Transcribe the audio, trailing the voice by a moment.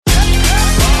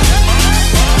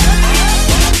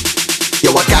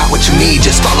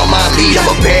lead. I'm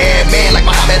a bad man like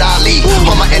Muhammad Ali.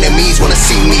 All my enemies wanna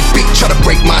see me beat, try to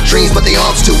break my dreams, but their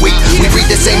arms too weak. We breathe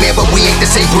the same air, but we ain't the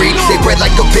same breed. They bred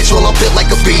like a bitch, while I'm built like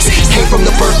a beast. Came from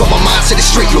the birth, but my mind's to the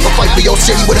street. Look, I fight for your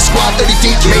city with a squad 30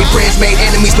 deep. Made friends, made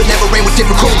enemies, but never ran with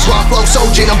different crews. Raw flow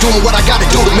soldier, and I'm doing what I gotta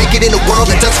do to make it in a world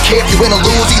that doesn't care if you win or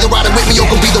lose. Either riding with me or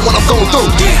gon' be the one I'm going through.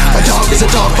 A dog is a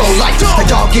dog for life. A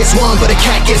dog gets one, but a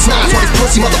cat gets nine. So these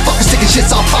pussy motherfuckers sticking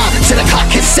shit's all fine. Till the clock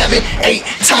hits 7, 8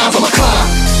 times. I'ma climb.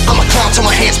 I'ma climb till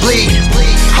my hands bleed.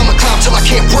 I'ma climb till I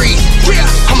can't breathe.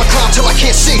 I'ma climb till I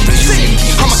can't see.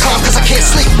 I'ma climb cause I can't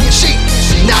sleep.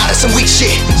 Nah, that's some weak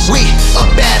shit. We up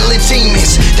battling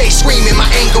demons. They screaming, my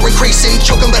anger increasing.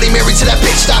 Choking Bloody Mary till that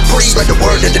bitch stop breathing. Spread the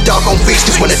word that the dog gon' feast.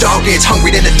 Cause when the dog gets hungry,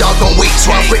 then the dog gon' weep.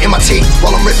 So I'm gritting my teeth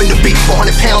while I'm ripping the beat.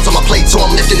 400 pounds on my plate, so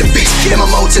I'm lifting the beast. In my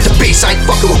mode to the beast, I ain't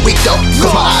fucking with weak though.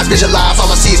 Cause my eyes visualize, all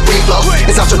I see is green flow.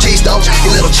 It's out your G's though, you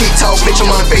little cheat toes. Bitch,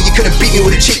 I'm unfair, you couldn't beat me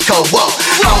with a cheat code. Whoa,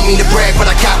 I don't mean to brag, but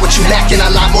I got what you lacking. A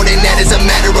lot more than that, as a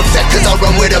matter of fact. Cause I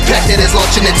run with a pack that is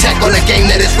launching attack on a game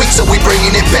that is weak, so we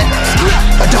bringing it back.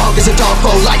 A dog is a dog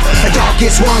for life. A dog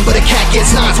gets one, but a cat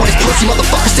gets nine. So these pussy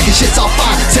motherfuckers sticking shit's all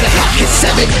fine. Till the clock hits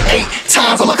 7, 8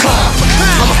 times. I'ma climb.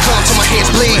 I'ma climb till my hands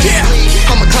bleed.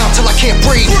 I'ma climb till I can't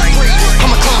breathe.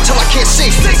 I'ma climb till I can't see.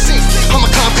 I'ma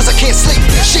climb cause I can't sleep.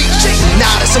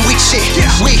 Nah, that's some weak shit.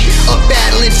 We up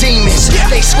battling demons.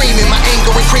 They screaming, my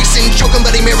anger increasing. Choking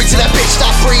Bloody Mary till that bitch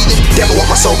stop breathing. Devil want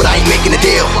my soul, but I ain't making a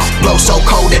deal. Blow so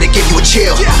cold that it give you a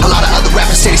chill. A lot of other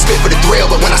rappers say they spit for the thrill,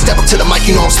 but when I step up to the mic,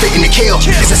 you know I'm spitting to kill.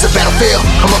 Is this a battlefield?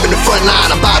 I'm up in the front line,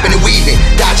 I'm bobbing and weaving,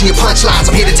 dodging your punchlines.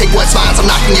 I'm here to take what's mine. I'm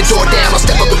knocking your door down. I'll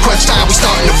step up in crunch time. We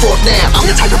starting the fourth now. I'm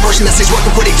the type of person that stays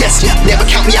working for the yes. Never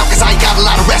count me out cause I ain't got a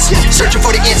lot of rest. Searching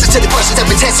for the answers to the questions that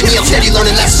been testing me. I'm steady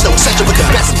learning lessons, no exception with the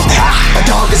best. A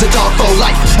dog is a dog for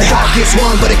life. A dog gets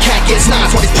one, but a cat gets nine.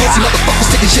 So these pussy motherfuckers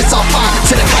sticking shit's all fine.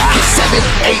 Till the clock hits 7,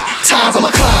 8 times.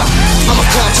 I'ma climb. I'ma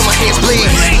climb till my hands bleed.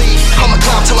 I'ma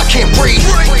climb till I can't breathe.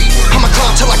 I'ma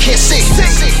climb till I can't see.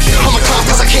 I'ma climb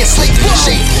cause I can't sleep.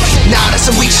 Nah, that's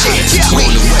some weak shit. We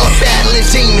up battling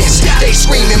demons. They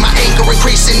screaming, my anger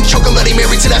increasing. Choking Bloody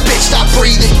Mary till that bitch stop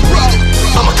breathing.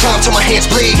 I'ma climb till my hands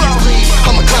bleed.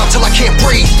 I'ma climb till I can't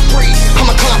breathe.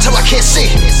 I'ma climb till I can't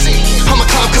see. I'ma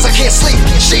climb cause I can't sleep.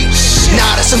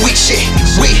 Nah, that's some weak shit.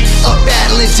 We up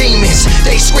battling demons.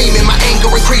 They screaming, my anger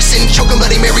increasing. Choking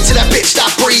Bloody Mary till that bitch stop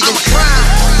breathing.